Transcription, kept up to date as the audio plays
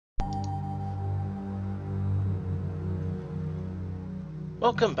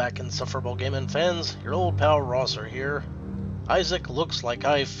Welcome back, insufferable gaming fans. Your old pal Rosser here. Isaac looks like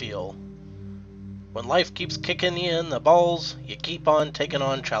I feel. When life keeps kicking you in the balls, you keep on taking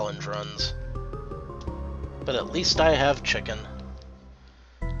on challenge runs. But at least I have chicken.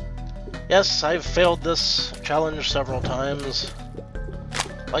 Yes, I've failed this challenge several times.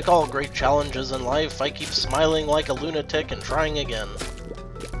 Like all great challenges in life, I keep smiling like a lunatic and trying again.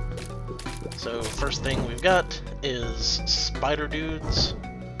 So first thing we've got is spider dudes,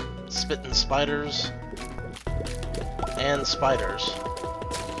 spitting spiders, and spiders.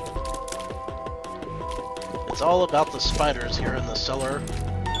 It's all about the spiders here in the cellar,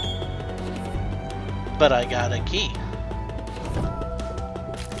 but I got a key,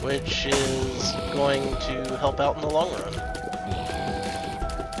 which is going to help out in the long run,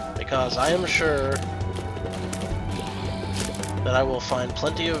 because I am sure that I will find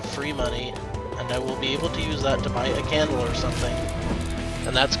plenty of free money, and I will be able to use that to buy a candle or something,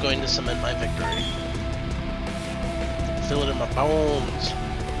 and that's going to cement my victory. Feel it in my bones.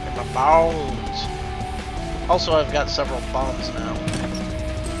 In my bones. Also, I've got several bombs now,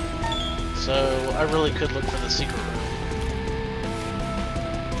 so I really could look for the secret room.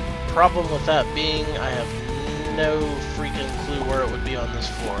 Problem with that being, I have no freaking clue where it would be on this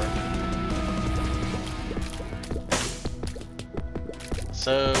floor.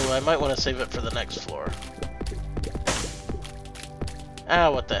 So I might want to save it for the next floor.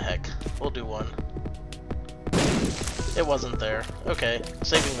 Ah, what the heck. We'll do one. It wasn't there. Okay,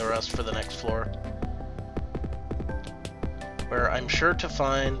 saving the rest for the next floor, where I'm sure to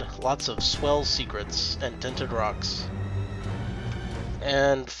find lots of swell secrets and tinted rocks.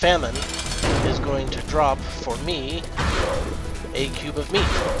 And famine is going to drop for me a cube of meat,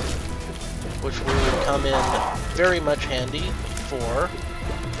 which will come in very much handy for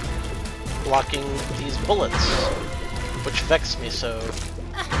blocking these bullets, which vex me so.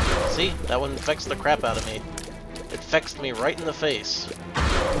 See? That one vexed the crap out of me. It vexed me right in the face,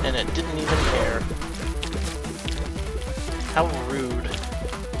 and it didn't even care. How rude.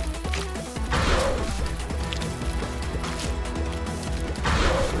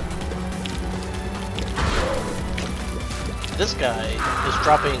 This guy is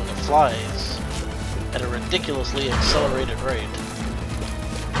dropping flies at a ridiculously accelerated rate.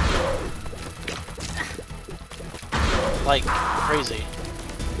 Like crazy.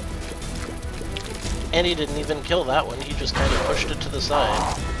 And he didn't even kill that one, he just kind of pushed it to the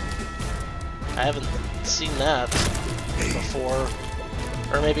side. I haven't seen that before,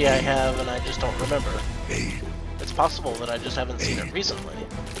 or maybe I have and I just don't remember. It's possible that I just haven't seen it recently.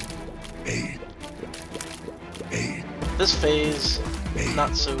 This phase,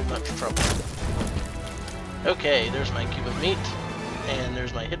 not so much trouble. Okay, there's my cube of meat, and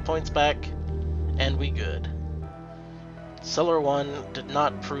there's my hit points back, and we good. Cellar 1 did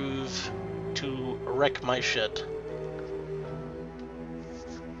not prove to wreck my shit.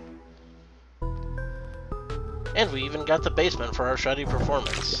 And we even got the basement for our shoddy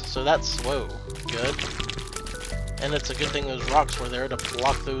performance, so that's, whoa, good. And it's a good thing those rocks were there to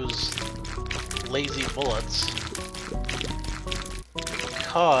block those lazy bullets,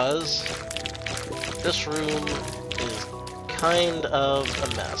 because this room is kind of a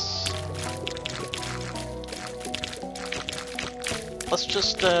mess. Let's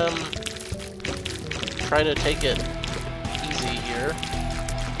just try to take it easy here.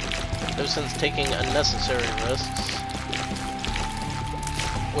 No sense taking unnecessary risks,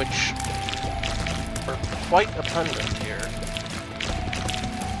 which are quite abundant here.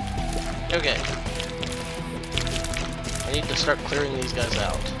 Okay. I need to start clearing these guys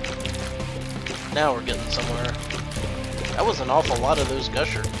out. Now we're getting somewhere. That was an awful lot of those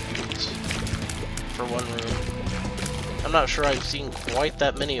gusher cubes for one room. I'm not sure I've seen quite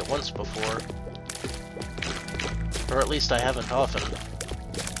that many at once before. Or at least I haven't often.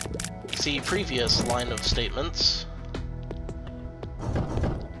 See previous line of statements.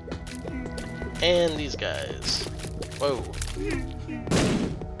 And these guys. Whoa.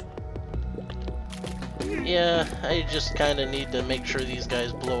 Yeah, I just kind of need to make sure these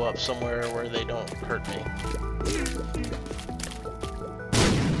guys blow up somewhere where they don't hurt me.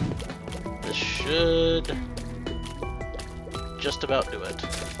 This should just about do it.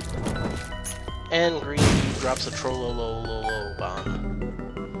 And green drops a Trollolololo bomb.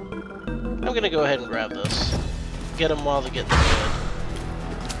 I'm gonna go ahead and grab this. Get them while they're getting good.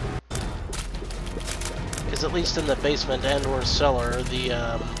 Because at least in the basement and or cellar, the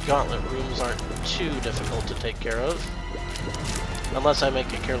gauntlet rooms aren't too difficult to take care of. Unless I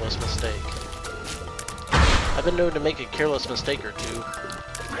make a careless mistake. I've been known to make a careless mistake or two.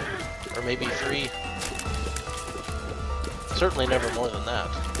 Or maybe 3. Certainly never more than that.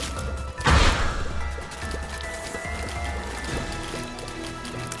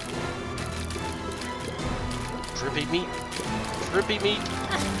 Drippy meat. Drippy meat.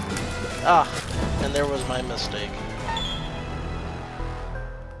 Ah, and there was my mistake.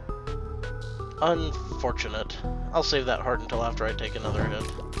 Unfortunate. I'll save that heart until after I take another hit.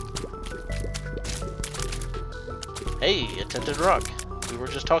 Hey, a tinted rock. We were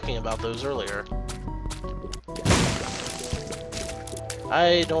just talking about those earlier.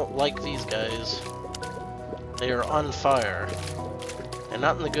 I don't like these guys. They are on fire. And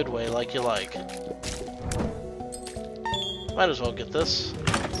not in the good way like you like. Might as well get this.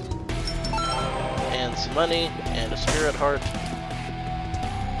 And some money, and a spirit heart.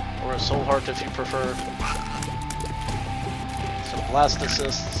 Or a soul heart if you prefer. Some blast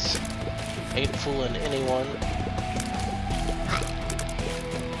assists. Ain't fooling anyone.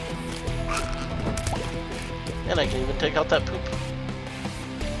 And I can even take out that poop.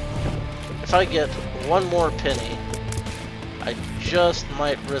 If I get one more penny, I just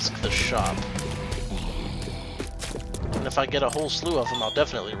might risk the shop. And if I get a whole slew of them, I'll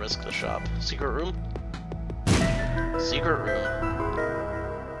definitely risk the shop. Secret room? Secret room.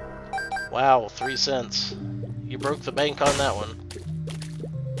 Wow, 3 cents. You broke the bank on that one.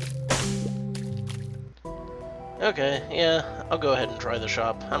 Okay, yeah, I'll go ahead and try the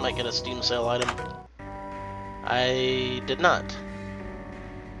shop. I might get a Steam sale item. I did not.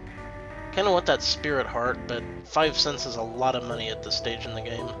 Kinda want that spirit heart, but 5 cents is a lot of money at this stage in the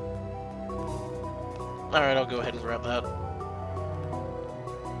game. Alright, I'll go ahead and grab that.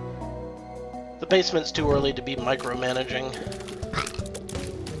 The basement's too early to be micromanaging.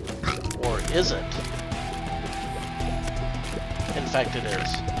 Or is it? In fact, it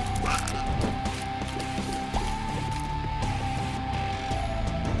is.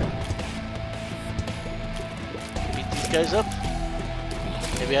 Beat these guys up.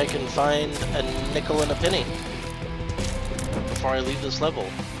 Maybe I can find a nickel and a penny before I leave this level.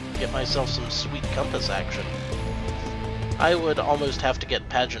 Get myself some sweet compass action. I would almost have to get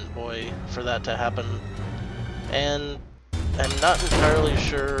Pageant Boy for that to happen. And I'm not entirely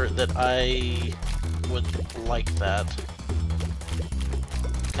sure that I would like that.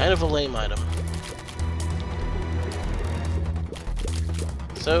 Kind of a lame item.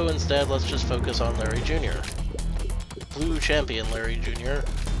 So instead, let's just focus on Larry Jr. Blue Champion Larry Jr.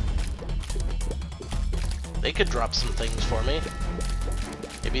 They could drop some things for me.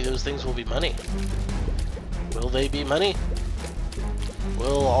 Maybe those things will be money. Will they be money?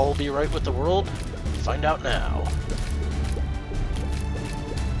 Will all be right with the world? Find out now.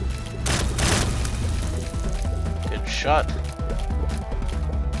 Good shot.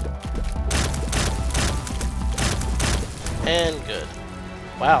 And good.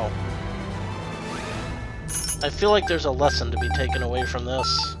 Wow. I feel like there's a lesson to be taken away from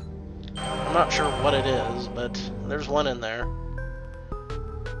this. I'm not sure what it is, but there's one in there.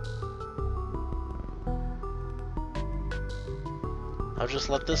 I'll just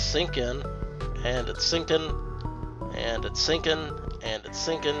let this sink in, and it's sinking, and it's sinking, and it's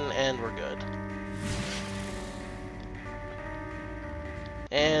sinking, and we're good.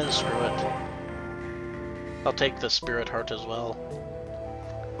 And screw it. I'll take the spirit heart as well.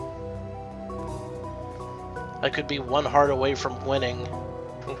 I could be one heart away from winning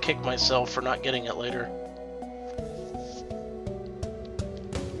and kick myself for not getting it later.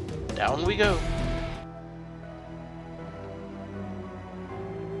 Down we go.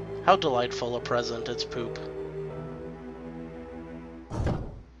 How delightful a present, it's poop.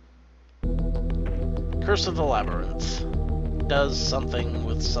 Curse of the Labyrinth. Does something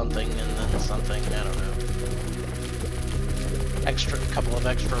with something and then something, I don't know. Couple of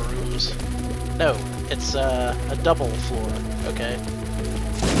extra rooms. No, it's a double floor, okay?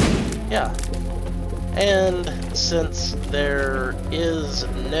 Yeah. And since there is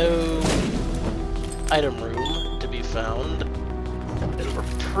no item room to be found, we're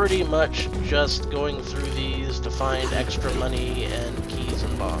pretty much just going through these to find extra money and keys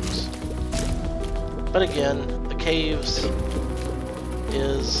and bombs. But again, the caves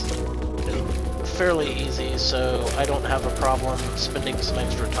is fairly easy, so I don't have a problem spending some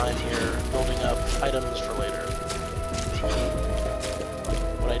extra time here building up items for later.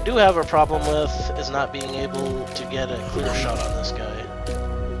 What I do have a problem with is not being able to get a clear shot on this guy.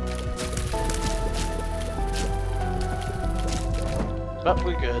 But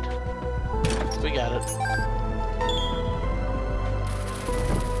we're good. We got it.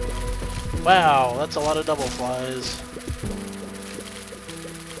 Wow, that's a lot of double flies.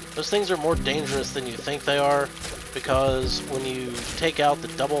 Those things are more dangerous than you think they are, because when you take out the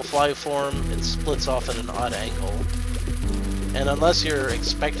double fly form, it splits off at an odd angle. And unless you're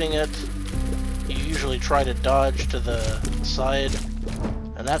expecting it, you usually try to dodge to the side,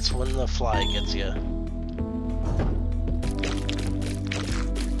 and that's when the fly gets you.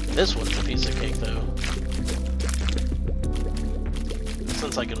 This one's a piece of cake, though.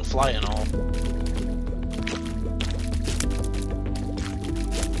 Since I can fly and all.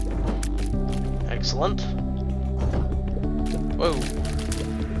 Excellent. Whoa.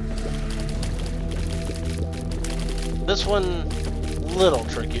 This one, little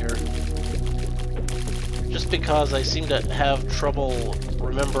trickier. Just because I seem to have trouble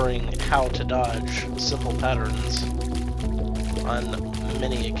remembering how to dodge simple patterns on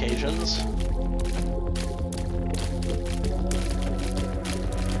many occasions.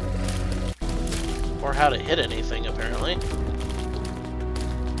 Or how to hit anything, apparently.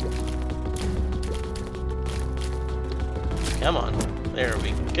 Come on. There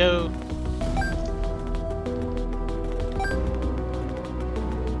we go.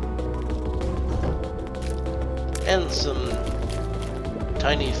 And some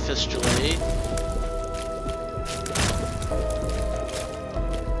tiny fistulae.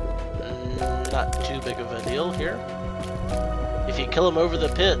 Not too big of a deal here. If you kill them over the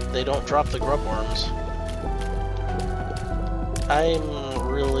pit, they don't drop the grub worms. I'm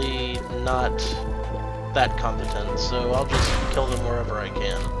really not that competent, so I'll just kill them wherever I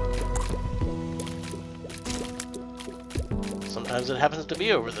can. Sometimes it happens to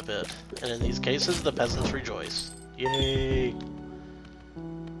be over the pit, and in these cases, the peasants rejoice. Yay!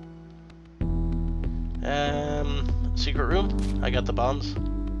 Secret room? I got the bombs.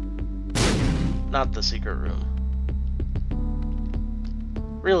 Not the secret room.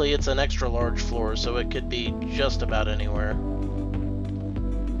 Really, it's an extra large floor, so it could be just about anywhere.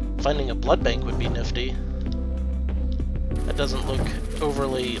 Finding a blood bank would be nifty. That doesn't look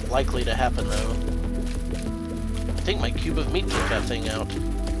overly likely to happen, though. I think my cube of meat took that thing out.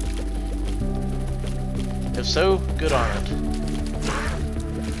 If so, good on it.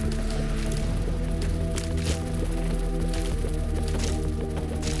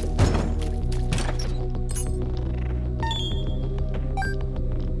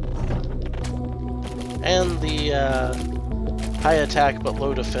 And the high attack but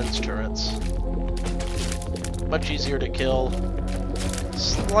low defense turrets. Much easier to kill,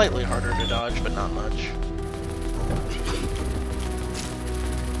 slightly harder to dodge, but not much.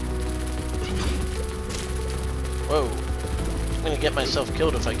 Whoa, I'm gonna get myself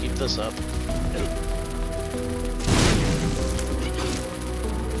killed if I keep this up.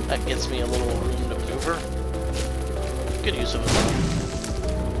 That gets me a little room to maneuver. Good use of a bomb.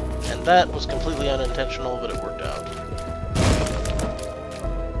 And that was completely unintentional, but it worked out.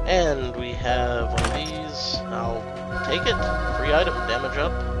 And we have one of these. I'll take it. Free item, damage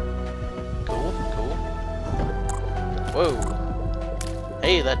up. Cool, cool. Whoa.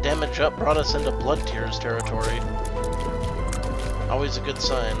 Hey, that damage up brought us into Blood Tears territory. Always a good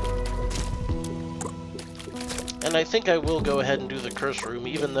sign. And I think I will go ahead and do the curse room,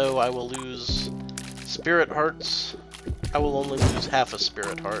 even though I will lose spirit hearts. I will only lose half a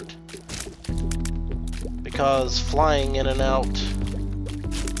spirit heart. Because flying in and out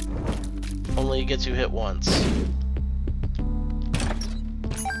only gets you hit once.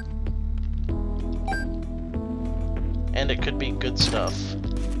 And it could be good stuff.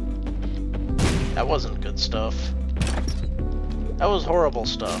 That wasn't good stuff. That was horrible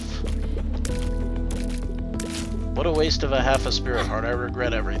stuff. What a waste of a half a spirit heart. I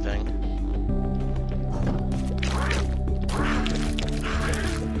regret everything.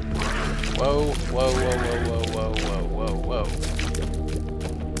 Whoa, whoa, whoa, whoa, whoa, whoa, whoa, whoa, whoa.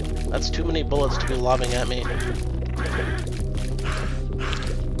 That's too many bullets to be lobbing at me.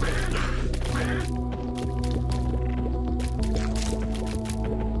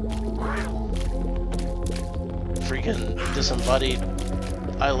 Freaking disembodied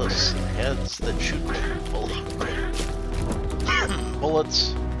eyeless heads that shoot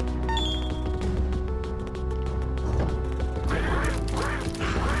bullets.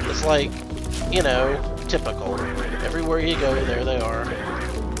 It's like, you know, typical. Everywhere you go, there they are.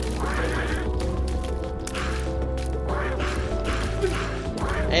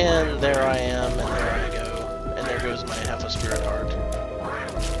 And there I am, and there I go. And there goes my half a spirit heart.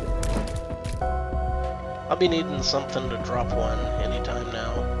 I'll be needing something to drop one anytime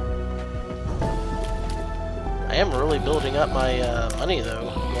now. I am really building up my money,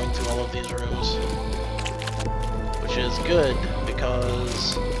 though, going through all of these rooms. Which is good,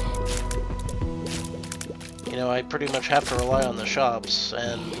 because you know, I pretty much have to rely on the shops,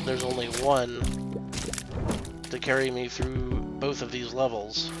 and there's only one to carry me through both of these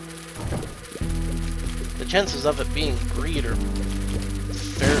levels. The chances of it being greed are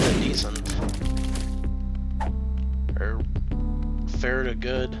fair to decent. Or fair to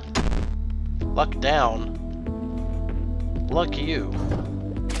good. Luck down. Luck you.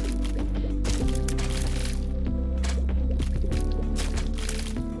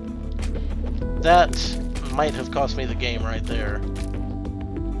 That might have cost me the game right there.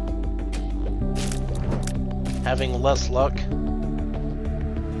 Having less luck.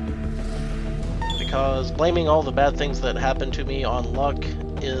 Because blaming all the bad things that happen to me on luck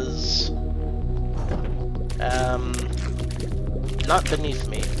is not beneath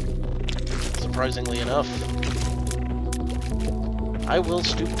me, surprisingly enough. I will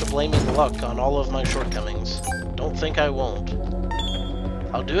stoop to blaming luck on all of my shortcomings. Don't think I won't.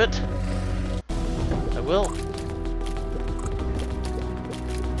 I'll do it. I will.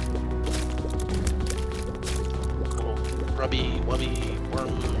 Little grubby, wubby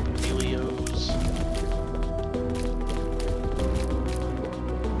worm dealios.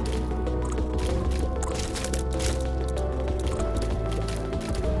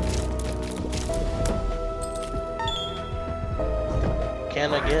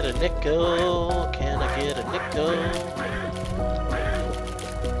 Can I get a nickel? Can I get a nickel?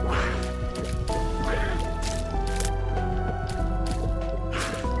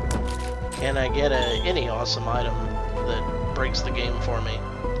 Can I get any awesome item that breaks the game for me?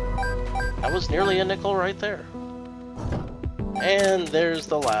 That was nearly a nickel right there. And there's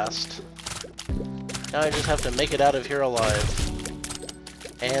the last. Now I just have to make it out of here alive.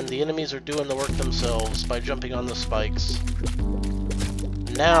 And the enemies are doing the work themselves by jumping on the spikes.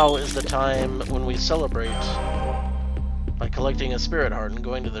 Now is the time when we celebrate by collecting a spirit heart and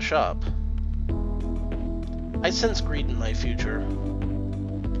going to the shop. I sense greed in my future.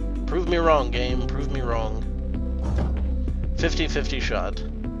 Prove me wrong, game. Prove me wrong. 50-50 shot,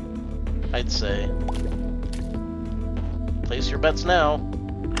 I'd say. Place your bets now.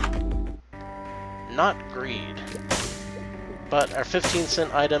 Not greed. But our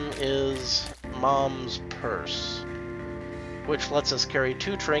 15-cent item is Mom's purse, which lets us carry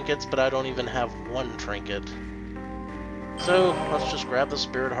 2 trinkets, but I don't even have 1 trinket. So, let's just grab the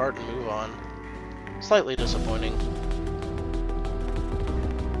spirit heart and move on. Slightly disappointing.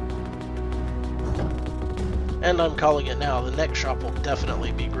 And I'm calling it now, the next shop will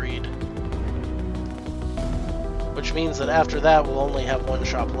definitely be greed. Which means that after that we'll only have 1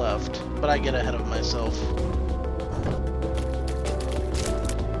 shop left, but I get ahead of myself.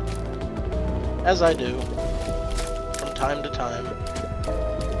 As I do. From time to time.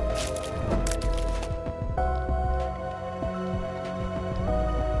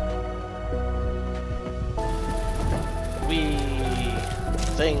 Wee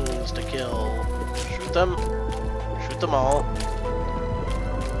things to kill. Shoot them. Shoot them all.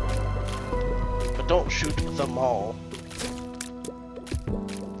 But don't shoot them all.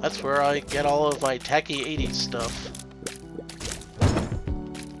 That's where I get all of my tacky 80s stuff.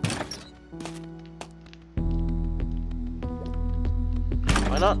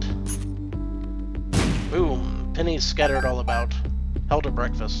 Why not? Boom. Pennies scattered all about. Hell to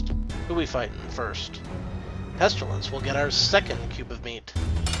breakfast. Who we fighting first? Pestilence will get our 2nd cube of meat.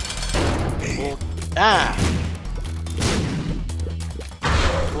 We'll...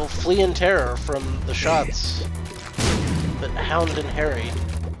 We'll flee in terror from the shots that hound and harry.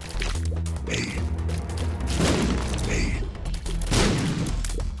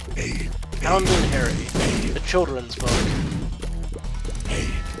 Hound and Harry, the children's book.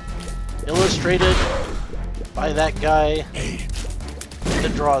 Illustrated by that guy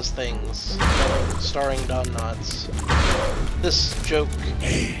that draws things, starring Don Knotts. This joke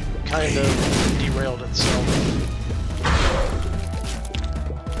kind of derailed itself.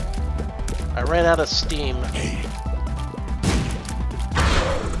 I ran out of steam.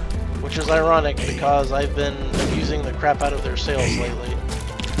 Which is ironic because I've been abusing the crap out of their sales lately.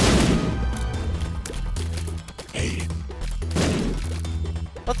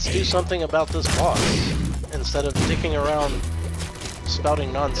 Let's do something about this boss, instead of dicking around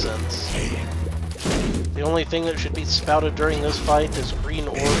spouting nonsense. The only thing that should be spouted during this fight is green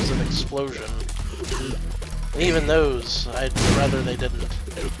orbs of explosion. And even those, I'd rather they didn't.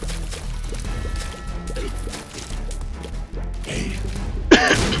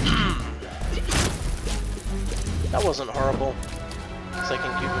 That wasn't horrible.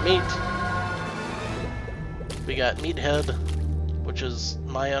 2nd cube of meat. We got Meathead, which is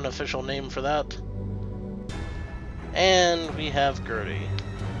my unofficial name for that. And we have Gertie.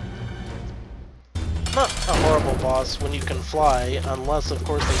 Not a horrible boss when you can fly, unless of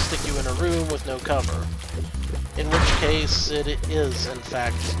course they stick you in a room with no cover. In which case, it is in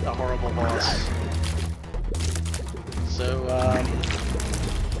fact a horrible boss. So,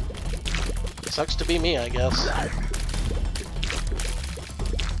 sucks to be me, I guess.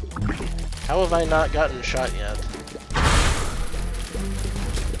 How have I not gotten shot yet?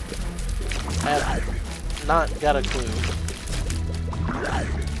 I have not got a clue.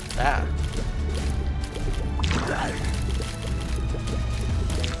 Ah.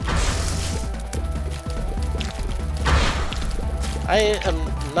 I am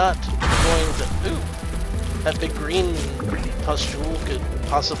not going to... Ooh! That big green pustule could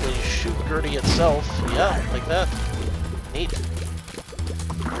possibly shoot Gertie itself. Yeah, like that. Neat.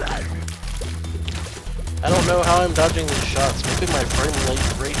 I don't know how I'm dodging these shots. Maybe my frame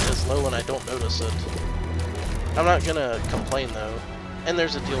rate is low and I don't notice it. I'm not gonna complain though. And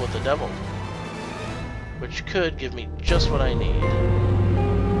there's a deal with the devil, which could give me just what I need.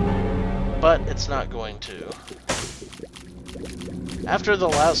 But it's not going to. After the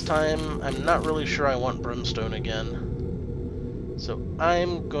last time, I'm not really sure I want brimstone again. So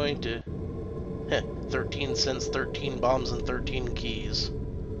I'm going to... 13 cents, 13 bombs, and 13 keys.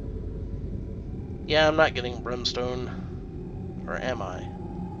 Yeah, I'm not getting brimstone. Or am I?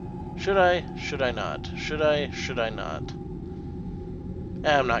 Should I? Should I not? Should I? Should I not?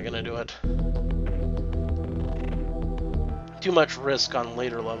 I'm not gonna do it. Too much risk on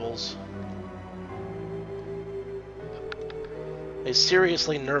later levels. They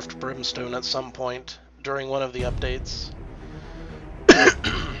seriously nerfed brimstone at some point during one of the updates.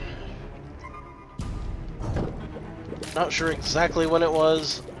 Not sure exactly when it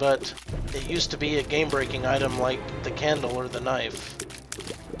was, but it used to be a game-breaking item like the candle or the knife.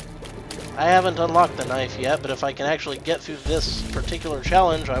 I haven't unlocked the knife yet, but if I can actually get through this particular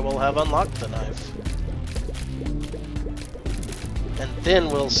challenge, I will have unlocked the knife. And then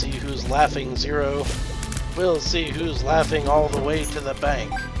we'll see who's laughing Zero. We'll see who's laughing all the way to the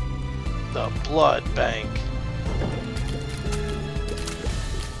bank. The blood bank.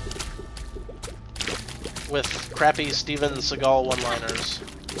 With crappy Steven Seagal one-liners.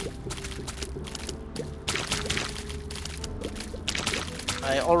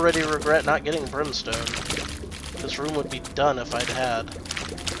 I already regret not getting brimstone. This room would be done if I'd had.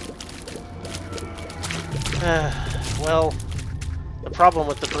 Well, the problem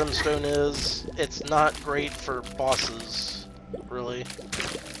with the brimstone is it's not great for bosses, really,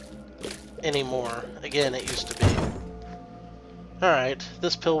 anymore. Again, it used to be. Alright,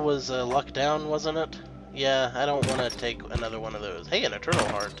 this pill was luck down, wasn't it? Yeah, I don't want to take another one of those. Hey, an Eternal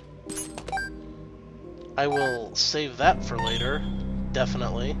Heart. I will save that for later,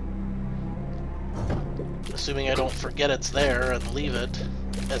 definitely. Assuming I don't forget it's there and leave it,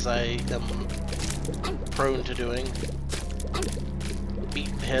 as I am prone to doing.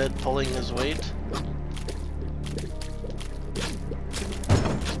 Meathead pulling his weight.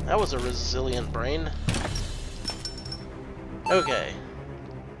 That was a resilient brain. Okay.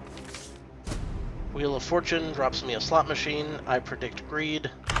 Wheel of Fortune drops me a slot machine. I predict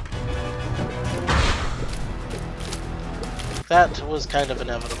greed. That was kind of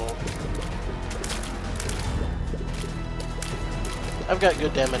inevitable. I've got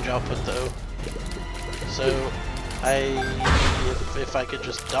good damage output though. So, if I could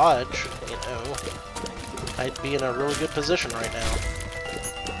just dodge, you know, I'd be in a really good position right now.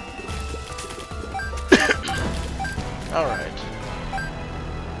 Alright.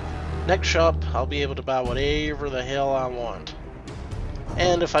 Next shop, I'll be able to buy whatever the hell I want.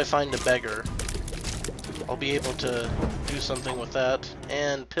 And if I find a beggar, I'll be able to do something with that.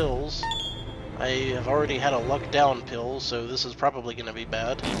 And pills. I have already had a luck down pill, so this is probably going to be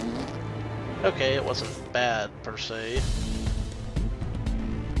bad. Okay, it wasn't bad, per se.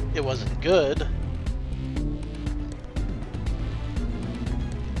 It wasn't good.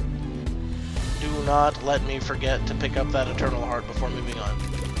 Do not let me forget to pick up that Eternal Heart before moving on.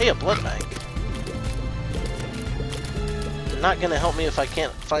 Hey, a blood bank. Not gonna help me if I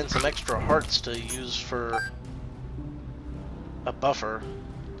can't find some extra hearts to use for a buffer.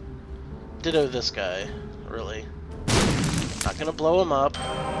 Ditto this guy, really. Not gonna blow him up.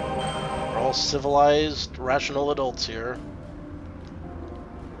 We're all civilized, rational adults here.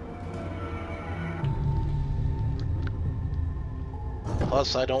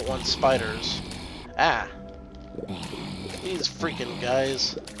 Plus, I don't want spiders. Ah! These freaking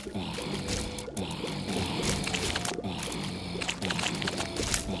guys.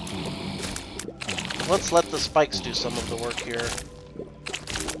 Let's let the spikes do some of the work here.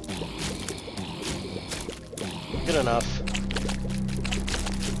 Good enough.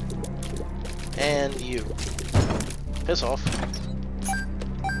 And you. Piss off.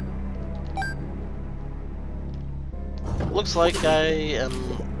 Looks like I am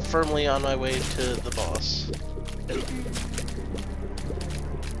firmly on my way to the boss.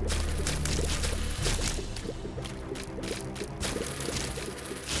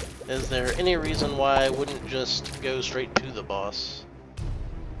 Is there any reason why I wouldn't just go straight to the boss?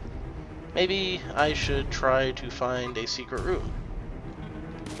 Maybe I should try to find a secret room.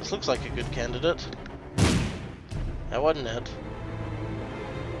 This looks like a good candidate. That wasn't it.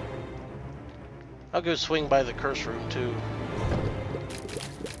 I'll go swing by the curse room too.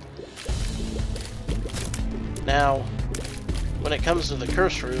 Now, when it comes to the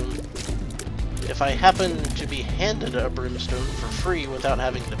curse room, if I happen to be handed a brimstone for free without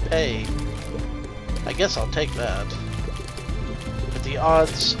having to pay, I guess I'll take that. But the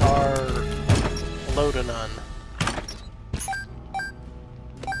odds are low to none.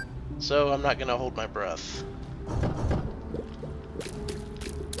 So I'm not going to hold my breath.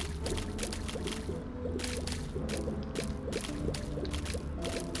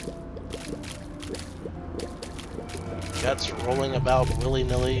 Guts rolling about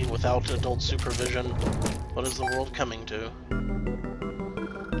willy-nilly without adult supervision. What is the world coming to?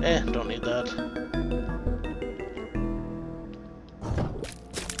 Don't need that.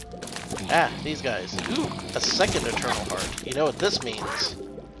 Ah, these guys. Ooh, a second Eternal Heart. You know what this means?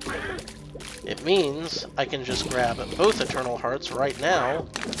 It means I can just grab both Eternal Hearts right now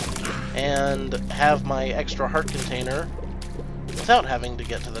and have my extra heart container without having to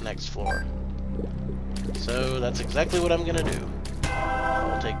get to the next floor. So that's exactly what I'm gonna do.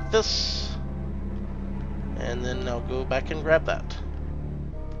 I'll take this, and then I'll go back and grab that.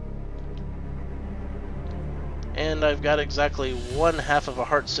 And I've got exactly 1/2 of a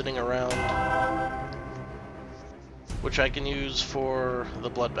heart sitting around, which I can use for the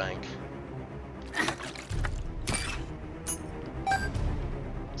blood bank.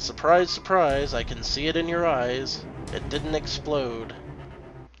 Surprise, surprise, I can see it in your eyes. It didn't explode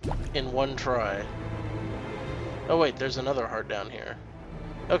in one try. Oh wait, there's another heart down here.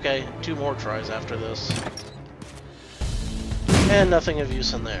 Okay, 2 more tries after this. And nothing of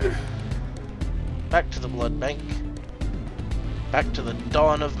use in there. Back to the blood bank. Back to the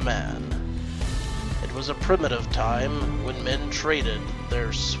dawn of man. It was a primitive time when men traded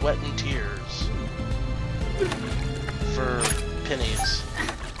their sweat and tears for pennies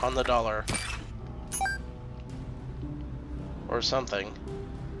on the dollar. Or something.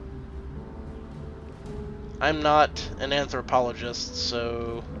 I'm not an anthropologist,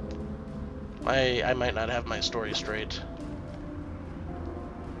 so I might not have my story straight.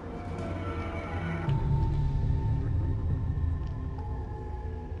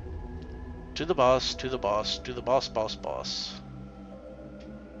 To the boss, to the boss, to the boss, boss, boss.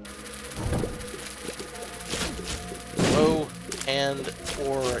 Whoa, and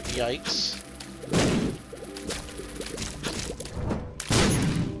or yikes.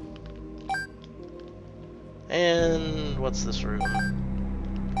 And what's this room?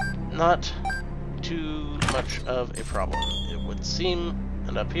 Not too much of a problem, it would seem.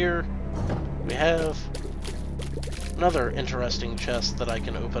 And up here, we have another interesting chest that I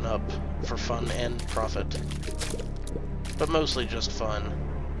can open up for fun and profit. But mostly just fun.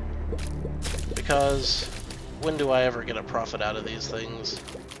 Because when do I ever get a profit out of these things?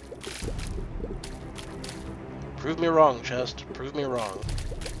 Prove me wrong, chest. Prove me wrong.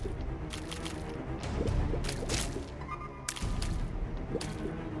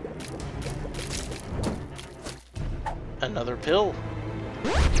 Another pill.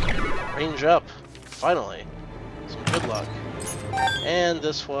 Range up. Finally. Some good luck. And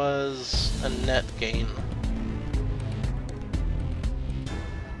this was a net gain.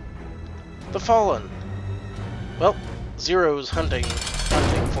 The Fallen. Well, Zero's hunting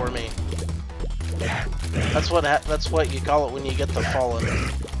for me. That's what you call it when you get the Fallen.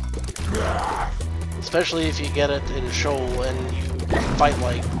 Especially if you get it in Shoal and you fight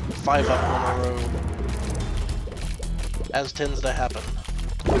like 5 up in a row. As tends to happen.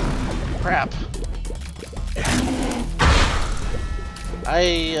 Crap. I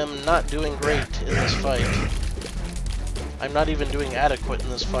am not doing great in this fight. I'm not even doing adequate in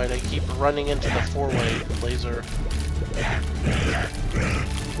this fight. I keep running into the 4-way laser.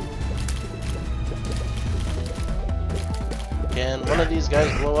 Can one of these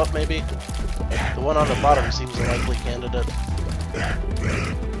guys blow up, maybe? The one on the bottom seems a likely candidate.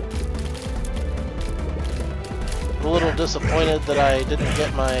 I'm a little disappointed that I didn't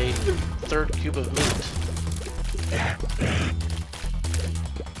get my 3rd cube of meat.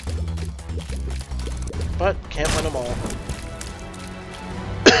 But can't win them all.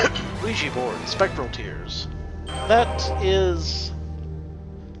 Ouija board, spectral tears. That is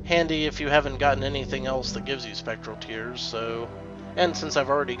handy if you haven't gotten anything else that gives you spectral tears, so And since I've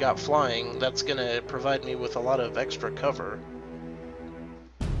already got flying, that's gonna provide me with a lot of extra cover.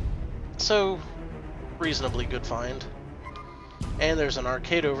 So, reasonably good find. And there's an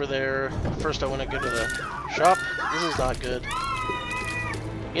arcade over there. First I want to go to the shop. This is not good.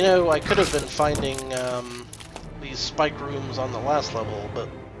 You know, I could have been finding these spike rooms on the last level, but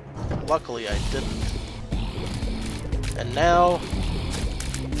luckily I didn't. And now,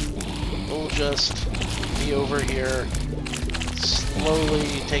 we'll just be over here,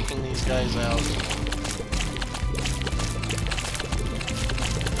 slowly taking these guys out.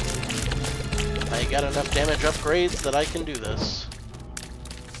 I got enough damage upgrades that I can do this.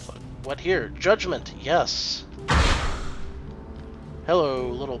 What here? Judgment, yes. Hello,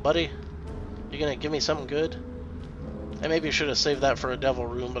 little buddy. You gonna give me something good? I maybe should have saved that for a devil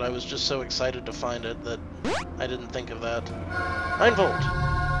room, but I was just so excited to find it that I didn't think of that. 9 volt!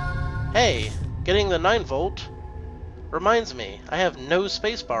 Hey, getting the 9 volt reminds me, I have no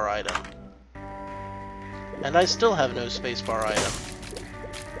spacebar item. And I still have no spacebar item.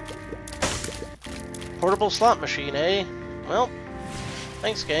 Portable slot machine, eh? Well,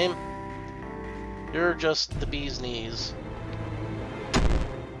 thanks, game. You're just the bee's knees.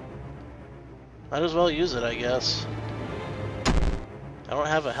 Might as well use it, I guess. I don't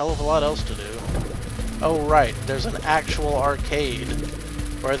have a hell of a lot else to do. Oh, right, there's an actual arcade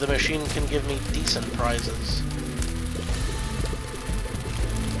where the machine can give me decent prizes.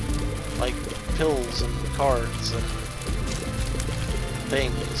 Like pills and cards and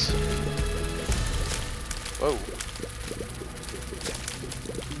things. Whoa.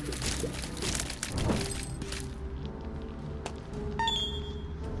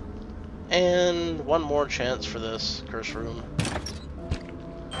 And one more chance for this curse room.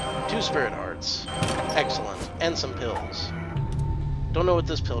 2 spirit hearts. Excellent. And some pills. Don't know what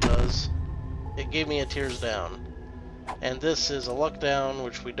this pill does. It gave me a tears down. And this is a luck down,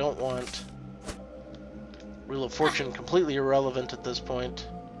 which we don't want. Wheel of Fortune completely irrelevant at this point.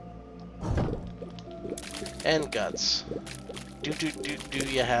 And guts. Do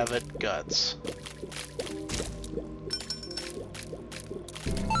you have it? Guts.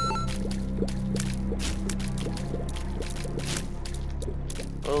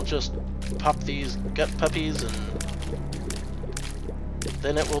 We'll just pop these gut puppies and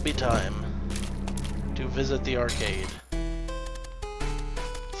then it will be time to visit the arcade.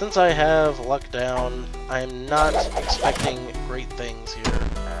 Since I have luck down, I'm not expecting great things here.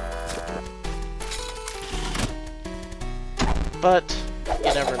 But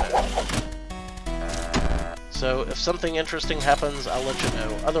you never know. So if something interesting happens, I'll let you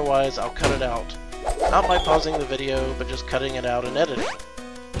know. Otherwise, I'll cut it out. Not by pausing the video, but just cutting it out and editing.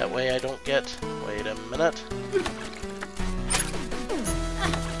 That way I don't get... Wait a minute.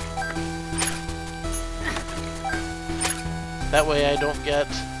 That way I don't get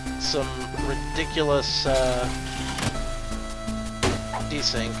some ridiculous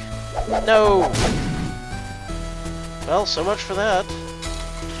desync. No! Well, so much for that.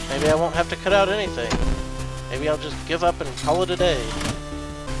 Maybe I won't have to cut out anything. Maybe I'll just give up and call it a day.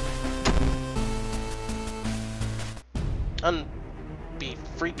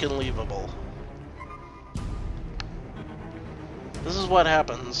 Unbe-freaking-leavable. This is what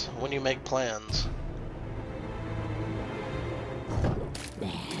happens when you make plans.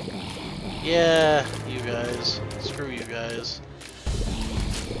 Yeah, you guys. Screw you guys.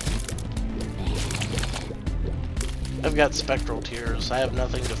 I've got spectral tears. I have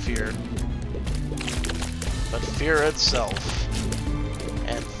nothing to fear. But fear itself.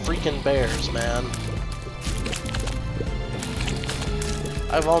 And freaking bears, man.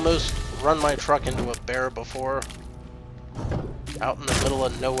 I've almost run my truck into a bear before. Out in the middle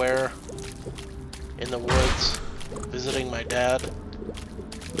of nowhere. In the woods. Visiting my dad.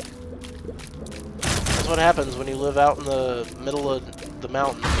 That's what happens when you live out in the middle of the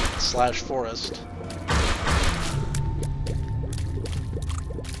mountain / forest.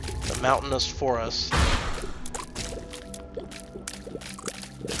 The mountainous forest.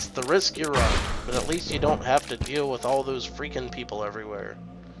 It's the risk you run, but at least you don't have to deal with all those freaking people everywhere.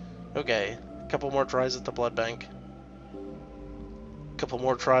 Okay, a couple more tries at the blood bank. A couple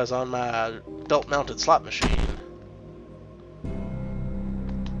more tries on my belt-mounted slot machine.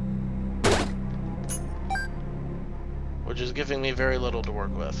 Which is giving me very little to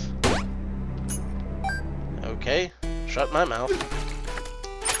work with. Okay, shut my mouth.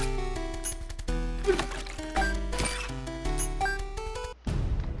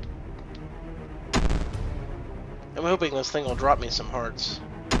 I'm hoping this thing will drop me some hearts.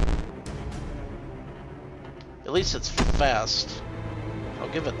 At least it's fast. I'll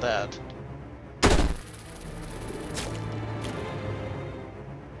give it that.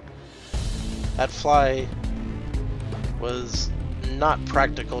 That fly was not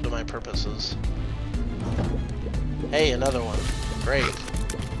practical to my purposes. Hey, another one. Great.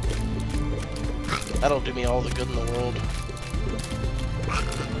 That'll do me all the good in the world.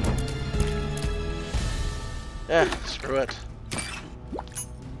 Screw it.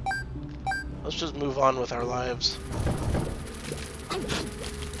 Let's just move on with our lives.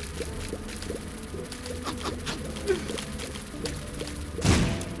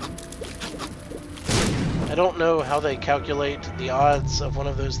 I don't know how they calculate the odds of one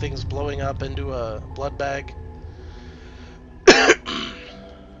of those things blowing up into a blood bag.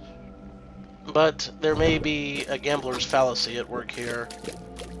 But there may be a gambler's fallacy at work here,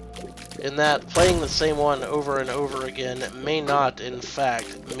 in that playing the same one over and over again may not, in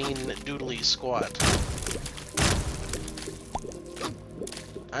fact, mean doodly squat.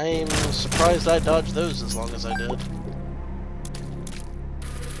 I'm surprised I dodged those as long as I did.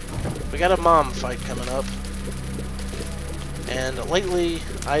 We got a mom fight coming up, and lately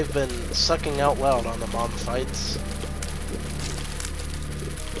I've been sucking out loud on the mom fights.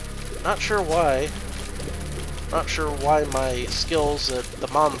 Not sure why. Not sure why my skills at the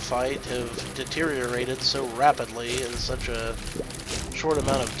mom fight have deteriorated so rapidly in such a short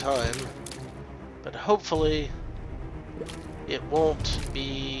amount of time. But hopefully it won't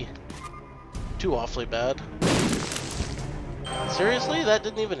be too awfully bad. Seriously? That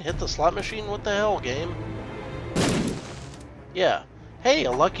didn't even hit the slot machine? What the hell, game? Yeah. Hey,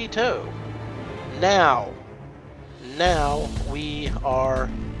 a lucky toe. Now we are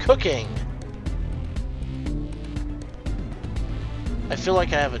cooking. I feel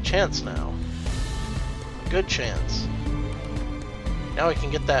like I have a chance now. A good chance. Now I can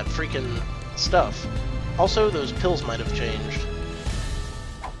get that freaking stuff. Also, those pills might have changed.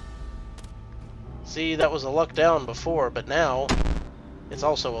 See, that was a luck down before, but now it's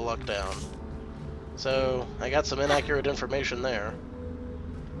also a luck down. So, I got some inaccurate information there.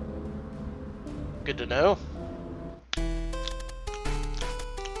 Good to know.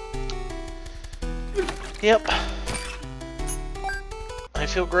 Yep. I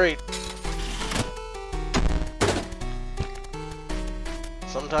feel great.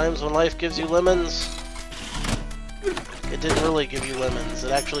 Sometimes when life gives you lemons, it didn't really give you lemons.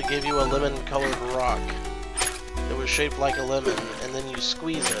 It actually gave you a lemon-colored rock that was shaped like a lemon, and then you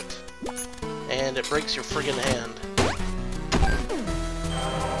squeeze it, and it breaks your friggin' hand.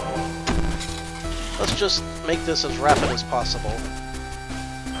 Let's just make this as rapid as possible.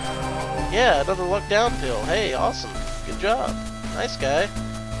 Yeah, another luck down pill. Hey, awesome. Good job. Nice guy.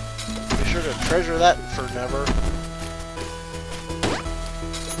 Be sure to treasure that for never.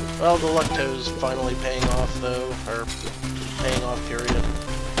 Well, the luck toe's finally paying off, though. Or, paying off, period.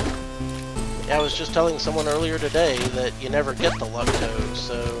 Yeah, I was just telling someone earlier today that you never get the luck toe,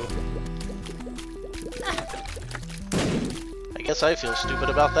 so... I guess I feel stupid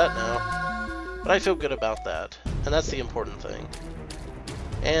about that now. But I feel good about that, and that's the important thing.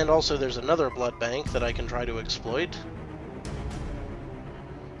 And also there's another blood bank that I can try to exploit.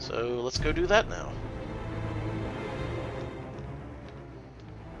 So let's go do that now.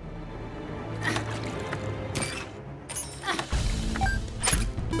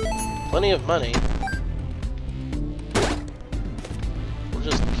 Plenty of money. We'll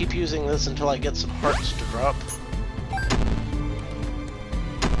just keep using this until I get some hearts to drop.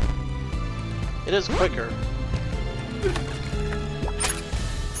 It is quicker.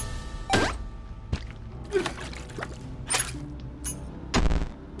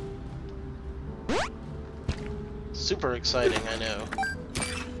 Super exciting, I know.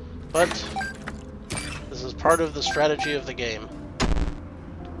 But this is part of the strategy of the game.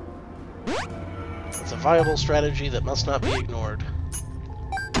 It's a viable strategy that must not be ignored.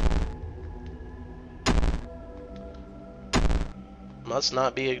 Must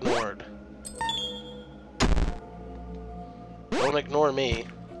not be ignored. Don't ignore me.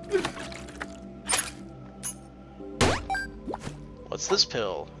 What's this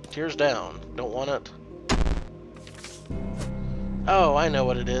pill? Tears down. Don't want it. Oh, I know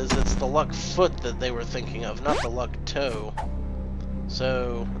what it is. It's the luck foot that they were thinking of, not the luck toe.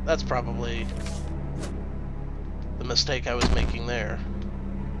 So, that's probably the mistake I was making there.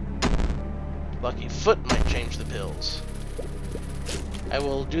 Lucky foot might change the pills. I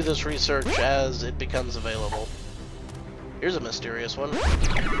will do this research as it becomes available. Here's a mysterious one.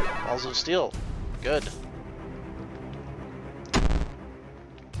 Balls of steel. Good.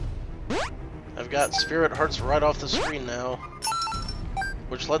 I've got spirit hearts right off the screen now.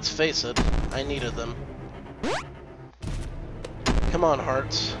 Which, let's face it, I needed them. Come on,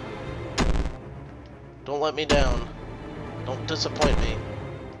 hearts. Don't let me down. Don't disappoint me.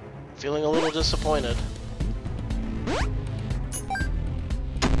 feeling a little disappointed.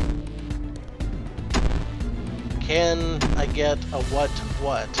 Can I get a what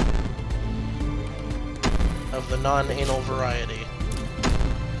of the non-anal variety?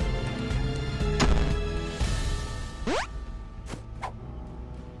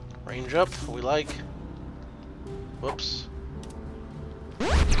 Range up, we like. Whoops. There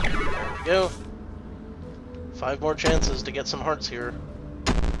we go. 5 more chances to get some hearts here.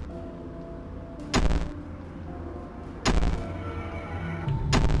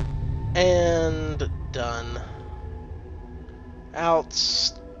 And done.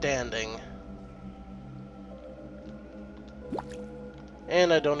 Outstanding.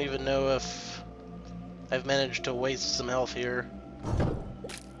 And I don't even know if I've managed to waste some health here.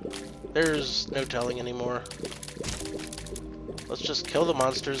 There's no telling anymore. Let's just kill the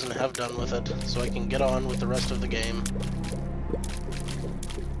monsters and have done with it, so I can get on with the rest of the game.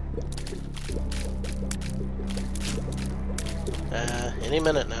 Any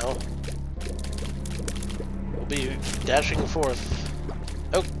minute now. We'll be dashing forth.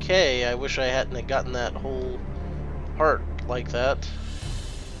 Okay, I wish I hadn't gotten that whole heart like that.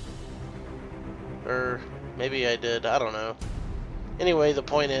 Or maybe I did, I don't know. Anyway, the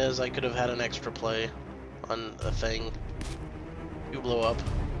point is, I could have had an extra play on a thing. You blow up.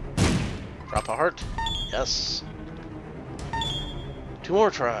 Drop a heart. Yes. 2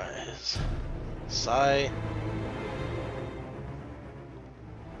 more tries. Sigh.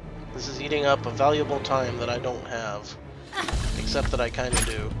 This is eating up a valuable time that I don't have. Except that I kinda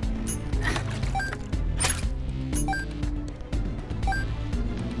do.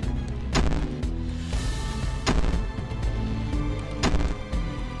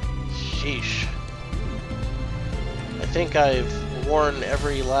 Sheesh. I think I've worn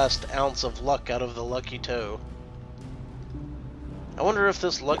every last ounce of luck out of the lucky toe. I wonder if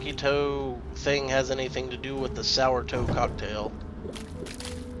this lucky toe thing has anything to do with the sour toe cocktail,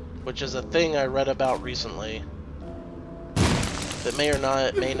 which is a thing I read about recently that may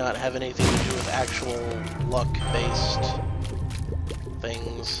not have anything to do with actual luck-based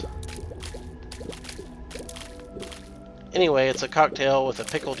things. Anyway, it's a cocktail with a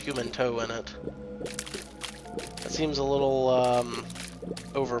pickled human toe in it. That seems a little,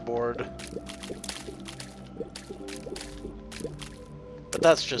 overboard. But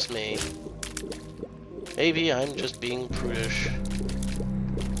that's just me. Maybe I'm just being prudish.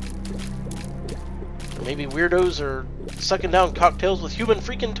 Or maybe weirdos are sucking down cocktails with human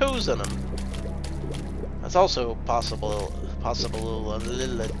freaking toes in them. That's also possibility.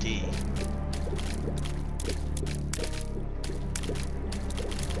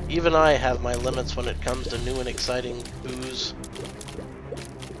 Even I have my limits when it comes to new and exciting booze.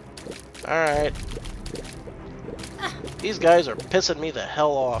 Alright. These guys are pissing me the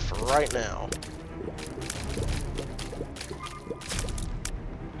hell off right now.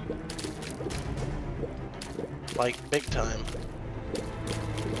 Like, big time.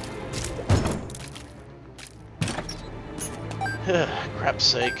 Crap's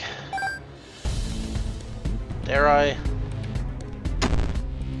sake. Dare I?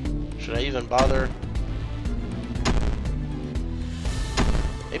 Should I even bother?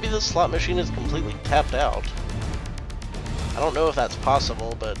 Maybe this slot machine is completely tapped out. I don't know if that's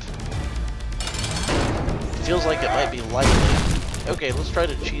possible, but it feels like it might be likely. Okay, let's try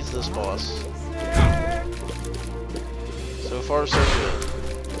to cheese this boss. So far, so good.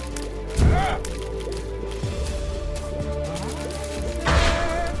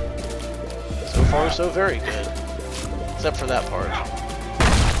 So far, so very good. Except for that part.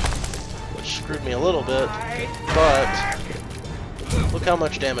 Which screwed me a little bit, but look how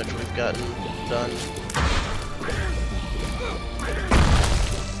much damage we've gotten done.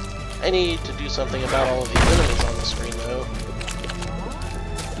 I need to do something about all of these enemies on the screen, though.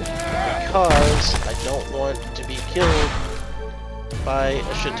 Because I don't want to be killed by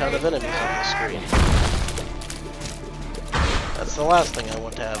a shit ton of enemies on the screen. That's the last thing I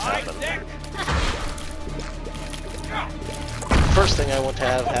want to have happen. First thing I want to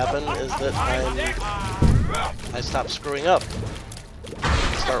have happen is that I stop screwing up.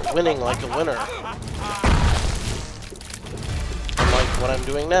 Start winning like a winner. Unlike what I'm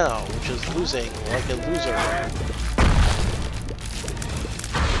doing now, which is losing like a loser.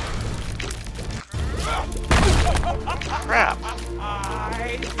 Crap!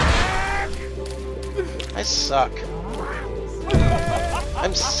 I suck.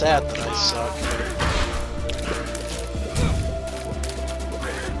 I'm sad that I suck.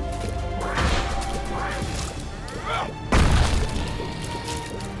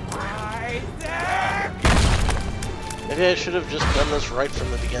 Maybe I should have just done this right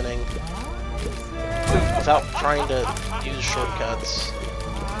from the beginning, without trying to use shortcuts.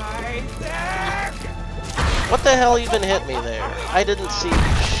 What the hell even hit me there? I didn't see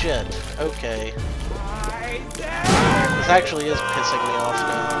shit. Okay. This actually is pissing me off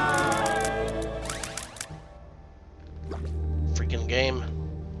now. Freaking game.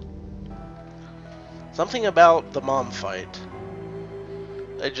 Something about the mom fight.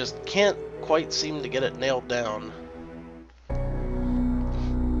 I just can't quite seem to get it nailed down.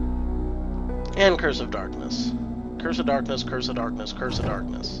 And Curse of Darkness. Curse of Darkness, Curse of Darkness, Curse of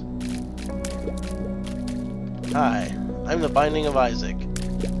Darkness. Hi, I'm the Binding of Isaac,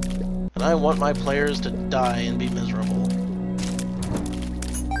 and I want my players to die and be miserable.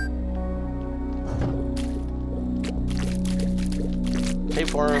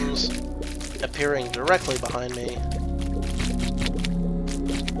 Tapeworms appearing directly behind me,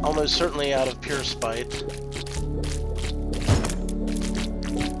 almost certainly out of pure spite.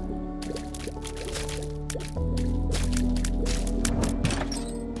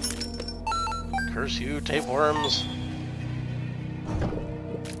 Curse you, tapeworms.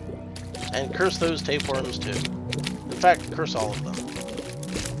 And curse those tapeworms too. In fact, curse all of them.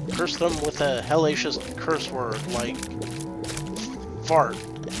 Curse them with a hellacious curse word like fart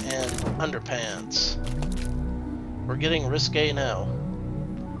and underpants. We're getting risque now.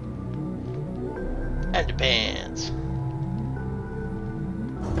 Underpants.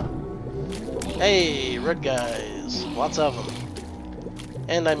 Hey, red guys. Lots of them.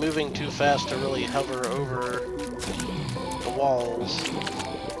 And I'm moving too fast to really hover over the walls.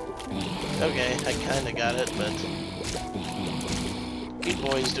 Okay, I kinda got it, but Meat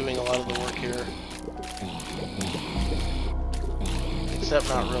Boy's doing a lot of the work here. Except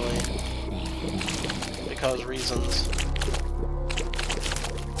not really. Because reasons.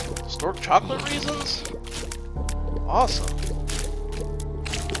 Stork chocolate reasons? Awesome.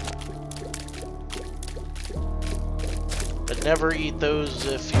 But never eat those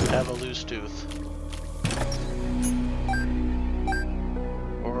if you have a loose tooth.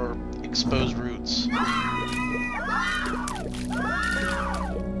 Or exposed roots.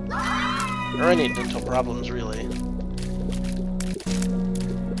 Or any dental problems, really.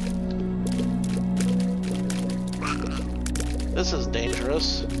 This is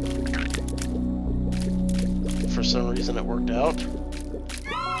dangerous. For some reason it worked out.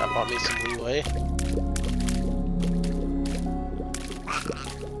 That bought me some leeway.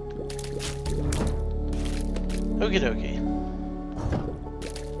 Okie dokie.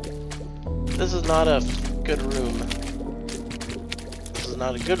 This is not a good room. This is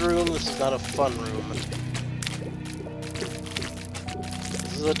not a good room, this is not a fun room.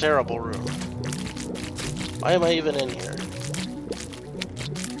 This is a terrible room. Why am I even in here?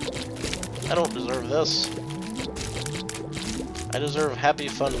 I don't deserve this. I deserve happy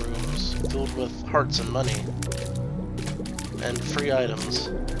fun rooms filled with hearts and money. And free items.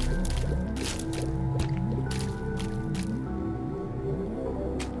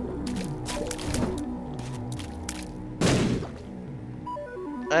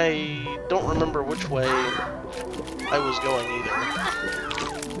 I don't remember which way I was going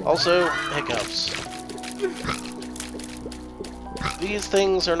either. Also, hiccups. These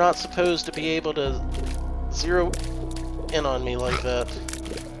things are not supposed to be able to zero in on me like that.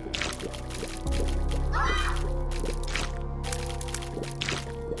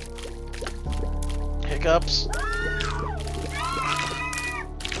 Hiccups.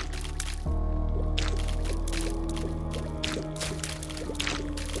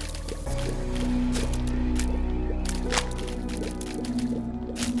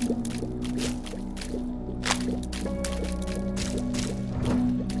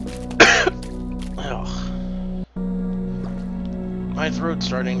 My throat's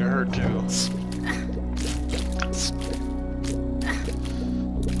starting to hurt too.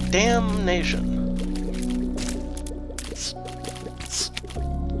 Damnation.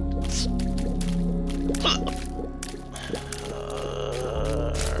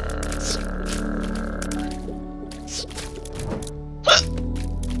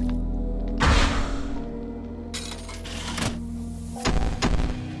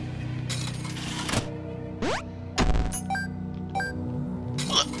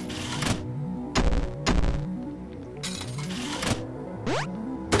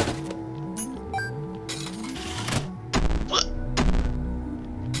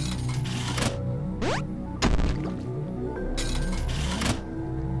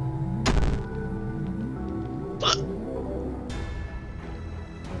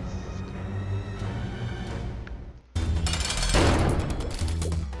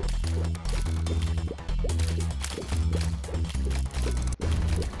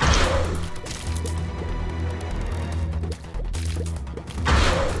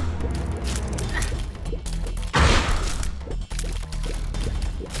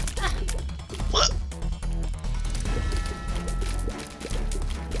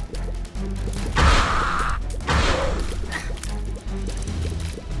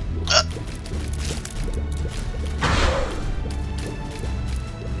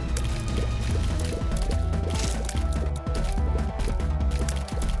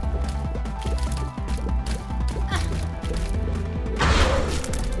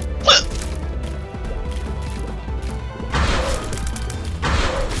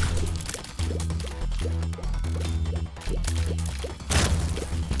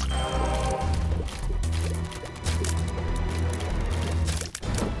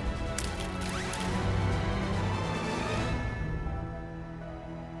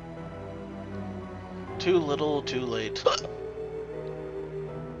 Too little, too late.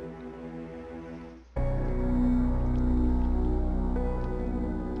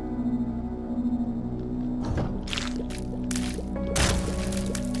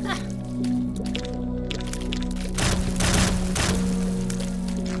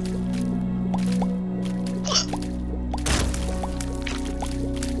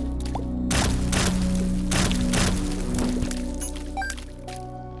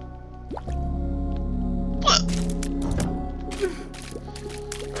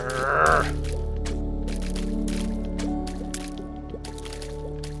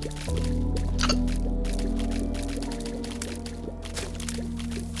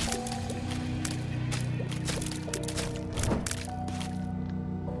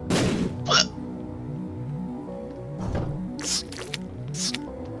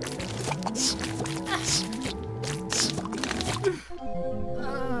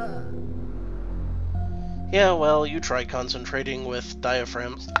 Yeah, well, you try concentrating with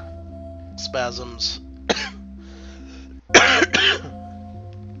diaphragm spasms.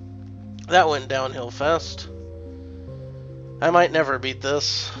 That went downhill fast. I might never beat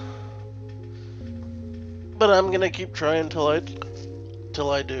this, but I'm gonna keep trying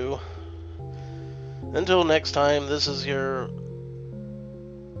till I do. Until next time, this is your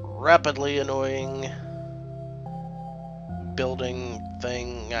rapidly annoying building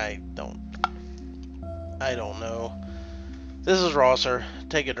thing. I don't know. This is Rosser.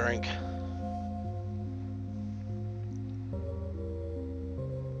 Take a drink.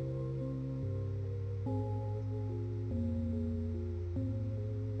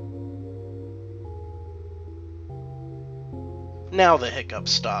 Now the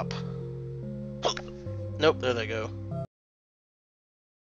hiccups stop. Nope, there they go.